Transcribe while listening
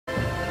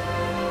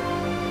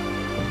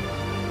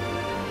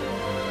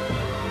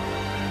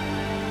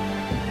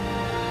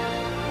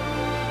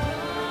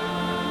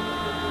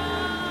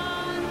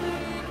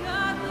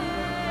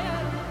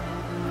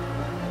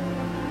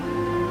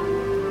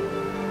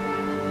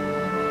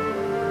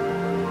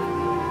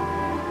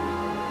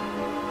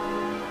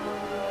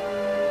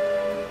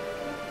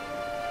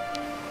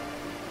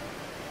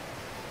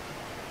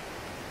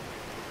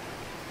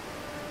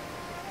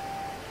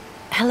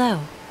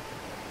Hello.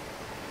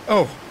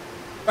 Oh,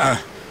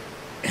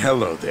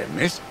 hello there,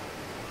 miss.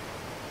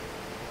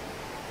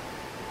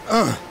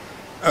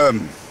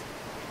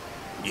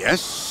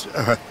 Yes,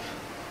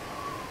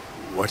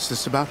 what's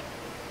this about?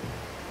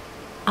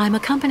 I'm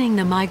accompanying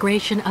the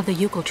migration of the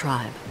Yukon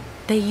tribe.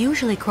 They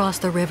usually cross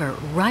the river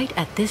right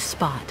at this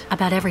spot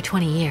about every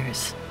 20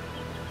 years.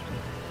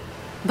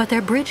 But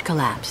their bridge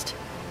collapsed,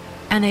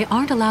 and they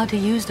aren't allowed to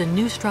use the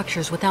new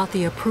structures without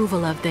the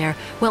approval of their,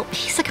 well,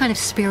 he's a kind of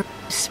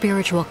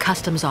spiritual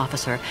customs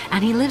officer,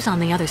 and he lives on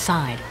the other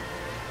side.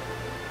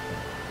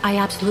 I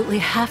absolutely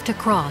have to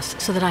cross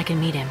so that I can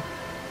meet him.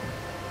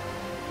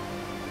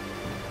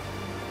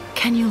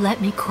 Can you let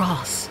me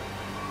cross?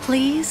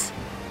 Please?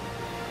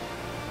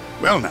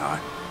 Well now,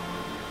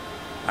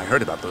 I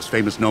heard about those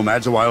famous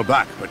nomads a while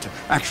back, but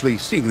actually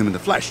seeing them in the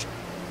flesh,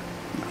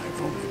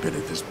 I've only been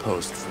at this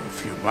post for a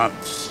few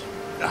months.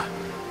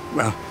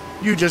 Well,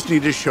 you just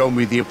need to show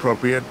me the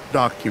appropriate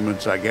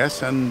documents, I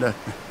guess, and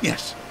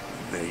yes,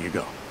 there you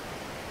go.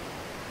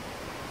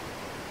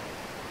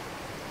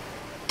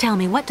 Tell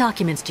me, what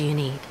documents do you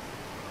need?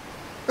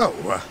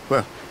 Oh,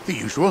 well, the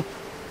usual.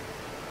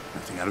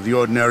 Nothing out of the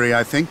ordinary,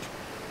 I think.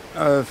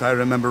 If I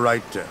remember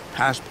right,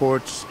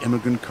 passports,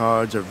 immigrant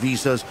cards, or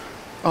visas,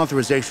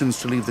 authorizations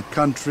to leave the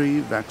country,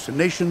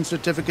 vaccination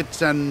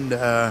certificates, and,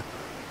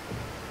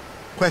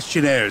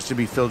 questionnaires to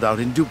be filled out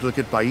in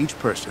duplicate by each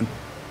person.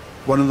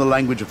 One in the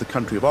language of the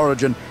country of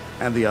origin,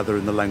 and the other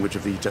in the language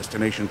of the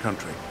destination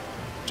country.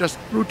 Just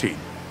routine.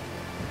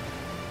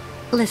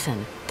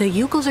 Listen, the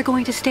Yukons are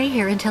going to stay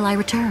here until I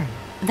return.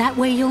 That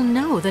way you'll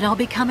know that I'll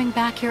be coming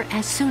back here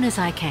as soon as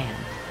I can.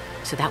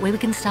 So that way we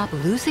can stop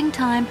losing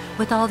time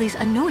with all these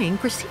annoying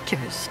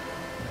procedures.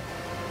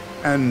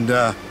 And,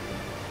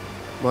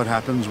 what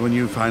happens when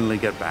you finally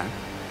get back?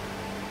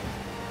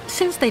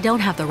 Since they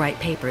don't have the right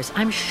papers,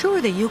 I'm sure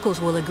the Yukons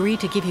will agree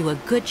to give you a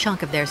good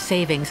chunk of their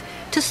savings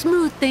to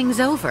smooth things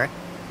over.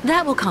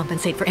 That will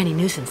compensate for any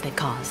nuisance they've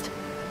caused.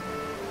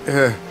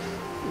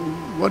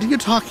 What are you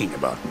talking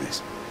about,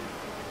 miss?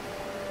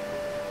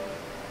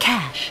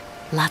 Cash.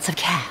 Lots of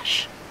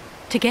cash.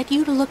 To get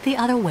you to look the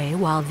other way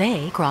while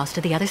they cross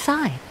to the other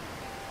side.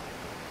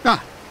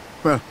 Ah,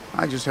 well,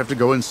 I just have to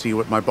go and see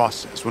what my boss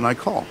says when I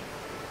call.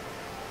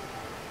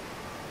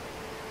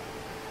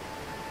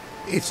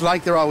 It's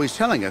like they're always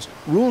telling us,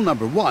 rule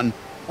number 1,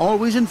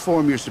 always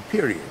inform your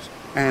superiors.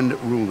 And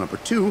rule number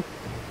 2,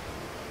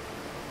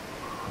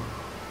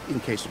 in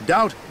case of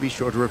doubt, be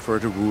sure to refer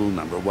to rule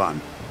number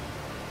 1.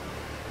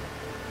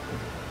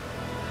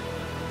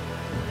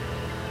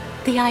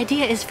 The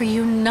idea is for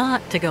you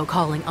not to go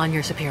calling on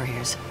your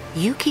superiors.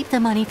 You keep the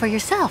money for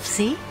yourself,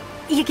 see?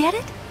 You get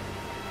it?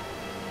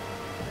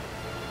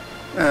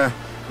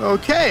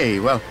 Okay,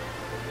 well,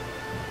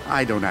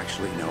 I don't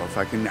actually know if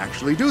I can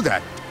actually do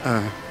that.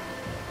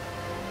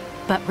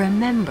 But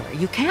remember,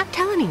 you can't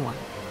tell anyone,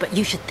 but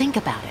you should think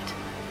about it.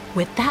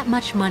 With that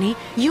much money,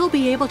 you'll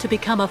be able to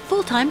become a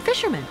full-time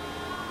fisherman.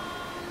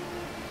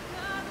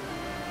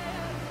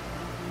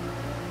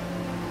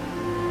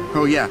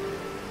 Oh, yeah.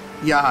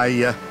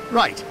 Yeah,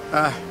 right.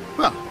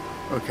 Well,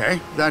 okay,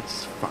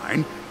 that's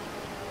fine.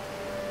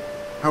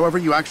 However,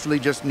 you actually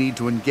just need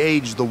to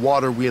engage the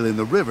water wheel in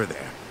the river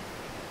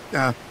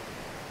there.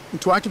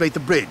 To activate the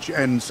bridge,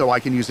 and so I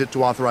can use it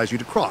to authorize you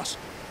to cross.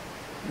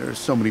 There's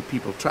so many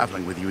people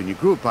traveling with you in your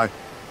group, I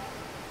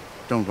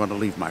don't want to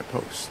leave my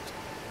post.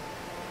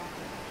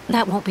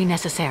 That won't be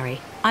necessary.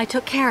 I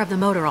took care of the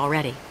motor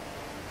already.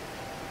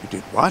 You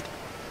did what?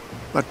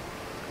 But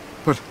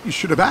you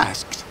should have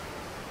asked.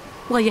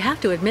 Well, you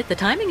have to admit the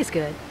timing is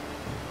good.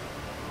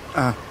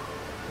 Well,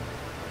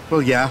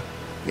 yeah,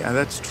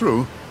 that's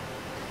true.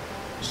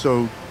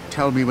 So,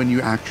 tell me when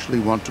you actually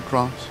want to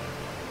cross.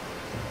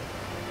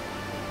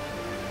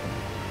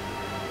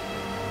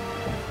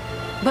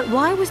 But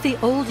why was the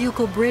old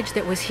Yukon bridge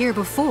that was here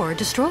before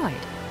destroyed?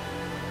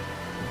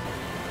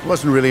 It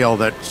wasn't really all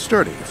that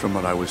sturdy, from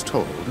what I was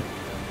told.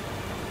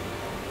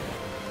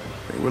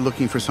 They were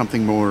looking for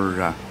something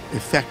more,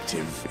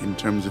 effective in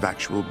terms of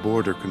actual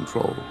border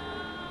control.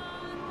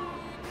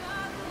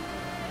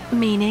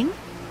 Meaning?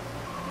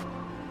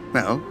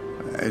 Well,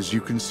 as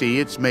you can see,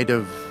 it's made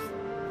of,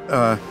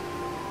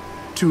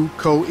 2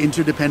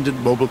 co-interdependent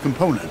mobile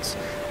components.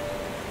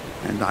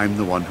 And I'm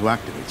the one who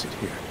activates it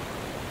here.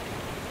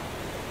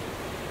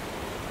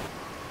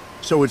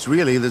 So it's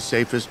really the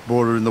safest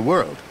border in the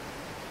world.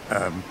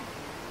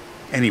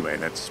 Anyway,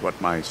 that's what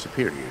my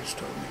superiors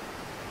told me.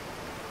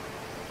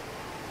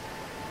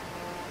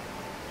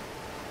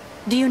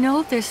 Do you know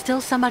if there's still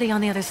somebody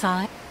on the other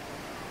side?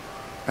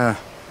 Well,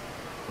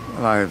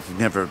 I've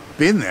never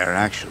been there,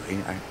 actually.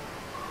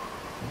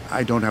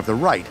 I don't have the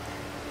right.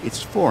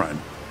 It's foreign.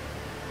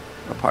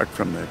 Apart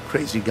from the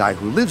crazy guy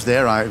who lives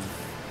there, I've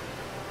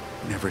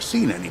never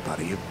seen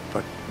anybody,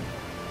 but...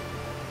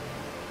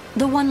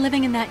 The one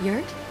living in that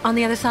yurt? On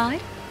the other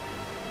side?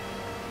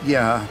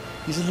 Yeah,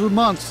 he's a little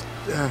monster.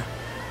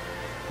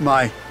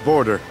 My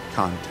border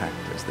contact,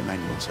 as the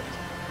manual says.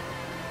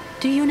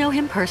 Do you know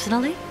him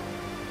personally?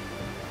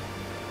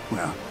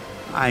 Well,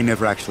 I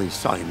never actually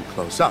saw him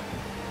close up.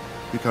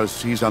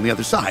 because he's on the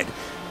other side.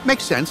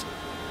 Makes sense.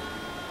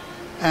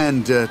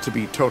 And to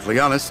be totally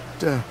honest,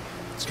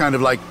 it's kind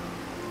of like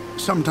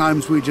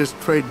sometimes we just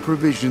trade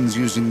provisions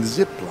using the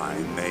zip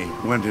line they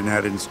went and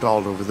had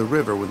installed over the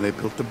river when they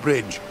built the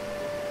bridge.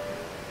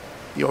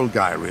 The old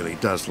guy really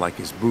does like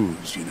his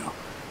booze, you know.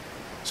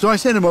 So I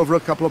sent him over a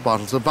couple of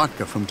bottles of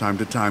vodka from time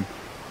to time.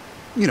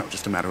 You know,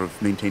 just a matter of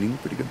maintaining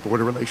pretty good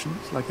border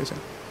relations, like I said.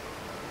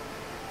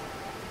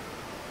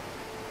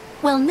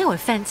 Well, no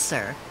offense,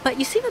 sir, but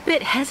you seem a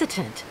bit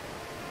hesitant.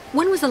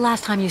 When was the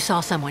last time you saw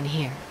someone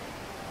here?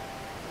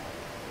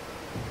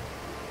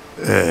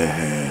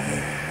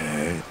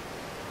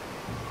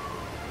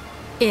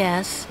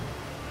 Yes?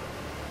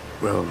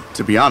 Well,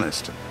 to be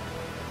honest,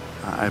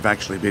 I've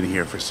actually been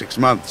here for 6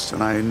 months,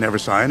 and I never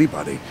saw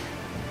anybody.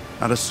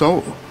 Not a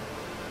soul.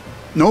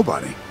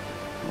 Nobody.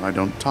 Well, I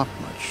don't talk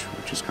much,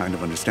 which is kind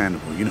of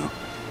understandable, you know.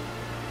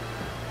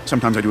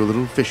 Sometimes I do a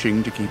little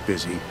fishing to keep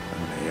busy.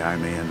 One day I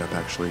may end up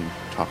actually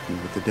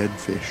talking with the dead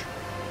fish.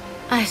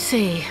 I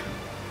see.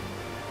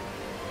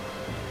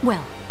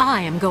 Well,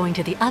 I am going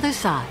to the other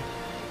side.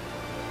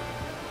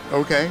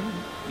 Okay.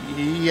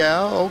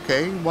 Yeah,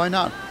 okay. Why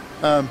not?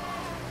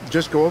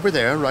 Just go over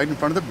there, right in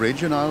front of the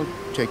bridge, and I'll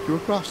take you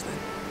across then.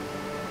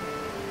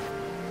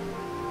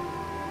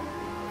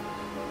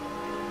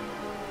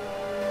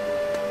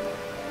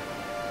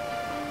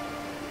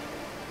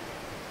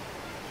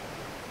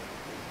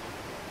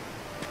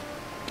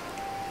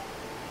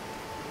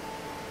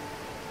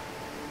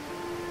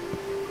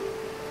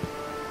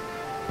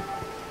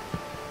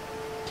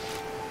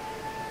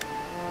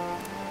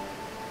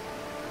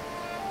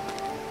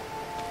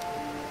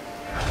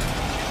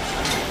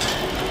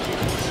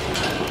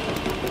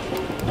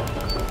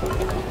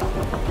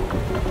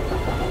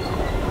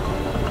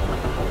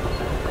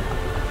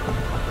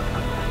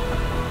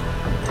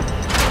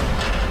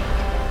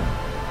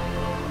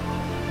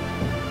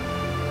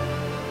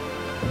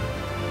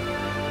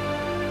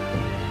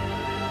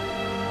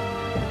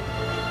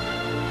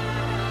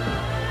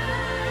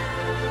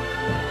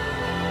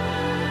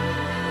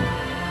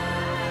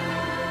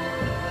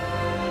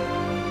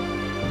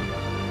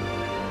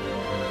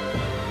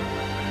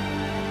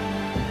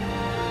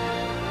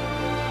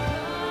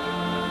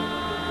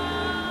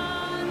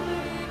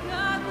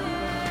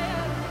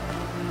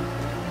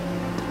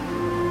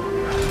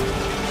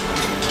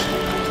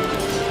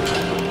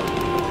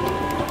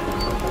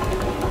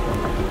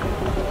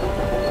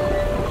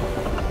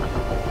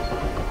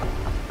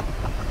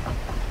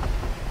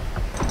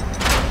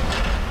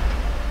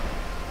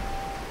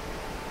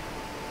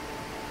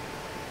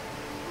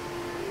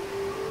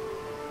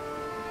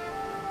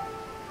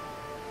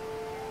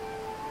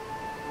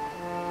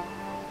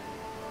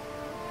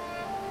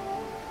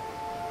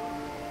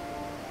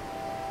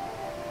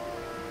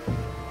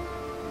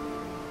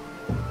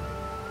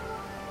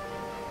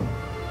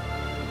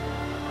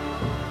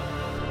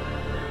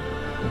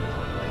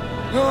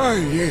 Ah,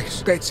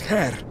 yes, that's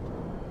her.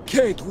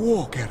 Kate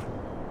Walker.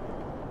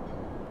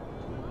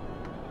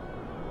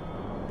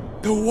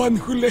 The one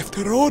who left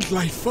her old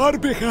life far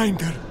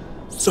behind her.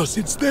 So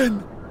since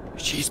then,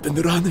 she's been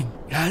running,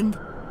 and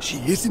she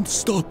isn't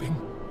stopping.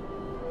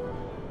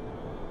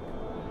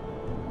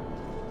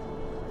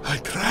 A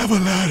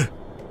traveler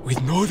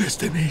with no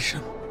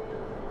destination.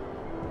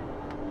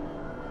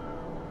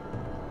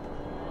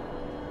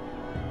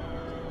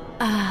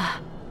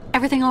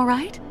 Everything all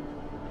right?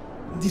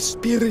 The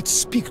spirits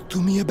speak to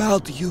me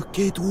about you,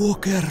 Kate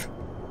Walker.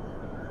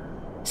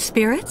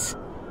 Spirits?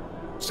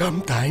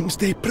 Sometimes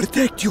they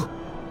protect you.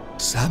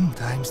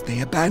 Sometimes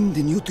they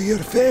abandon you to your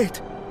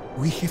fate.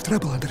 We have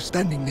trouble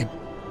understanding them.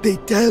 They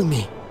tell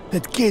me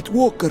that Kate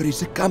Walker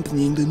is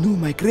accompanying the new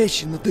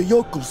migration of the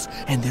yokels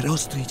and their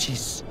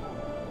ostriches.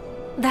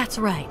 That's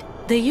right.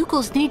 The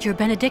yokels need your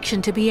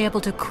benediction to be able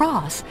to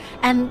cross,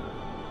 and...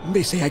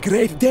 They say a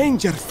great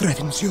danger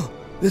threatens you.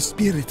 The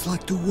spirits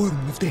like to warn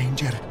of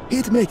danger.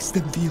 It makes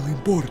them feel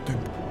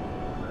important.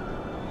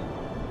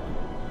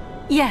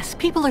 Yes,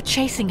 people are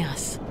chasing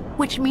us,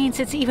 which means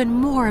it's even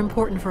more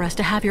important for us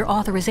to have your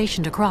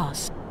authorization to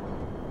cross.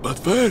 But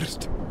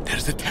first,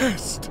 there's a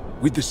test.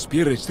 With the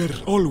spirits, there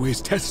are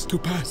always tests to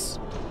pass.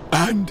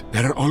 And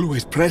there are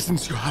always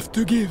presents you have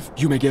to give.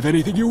 You may give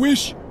anything you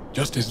wish,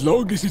 just as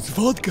long as it's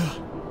vodka.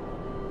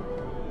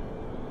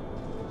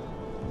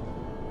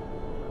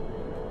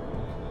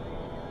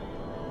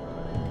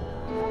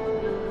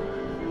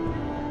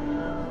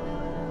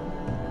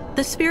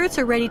 The spirits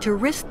are ready to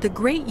risk the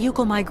great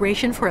yokel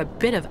migration for a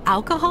bit of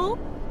alcohol?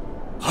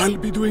 I'll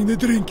be doing the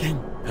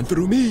drinking, and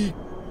through me,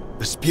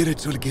 the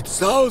spirits will get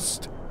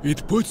soused.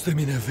 It puts them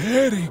in a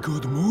very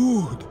good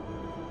mood.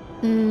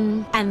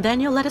 And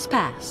then you'll let us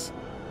pass.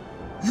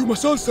 You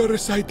must also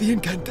recite the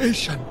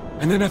incantation,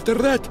 and then after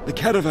that, the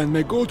caravan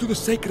may go to the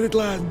sacred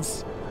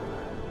lands.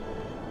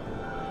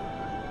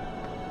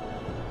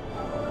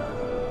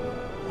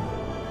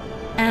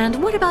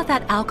 And what about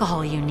that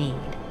alcohol you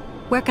need?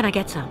 Where can I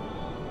get some?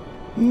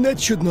 That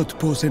should not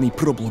pose any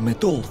problem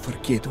at all for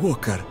Kate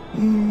Walker.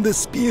 The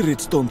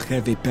spirits don't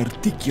have a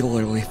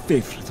particularly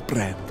favorite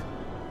brand.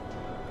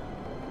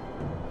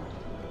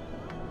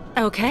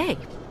 Okay.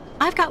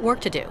 I've got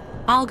work to do.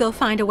 I'll go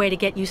find a way to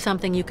get you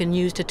something you can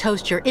use to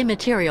toast your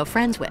immaterial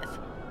friends with.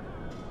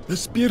 The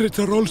spirits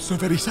are also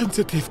very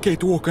sensitive,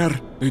 Kate Walker.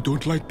 They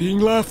don't like being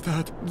laughed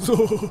at.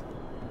 So...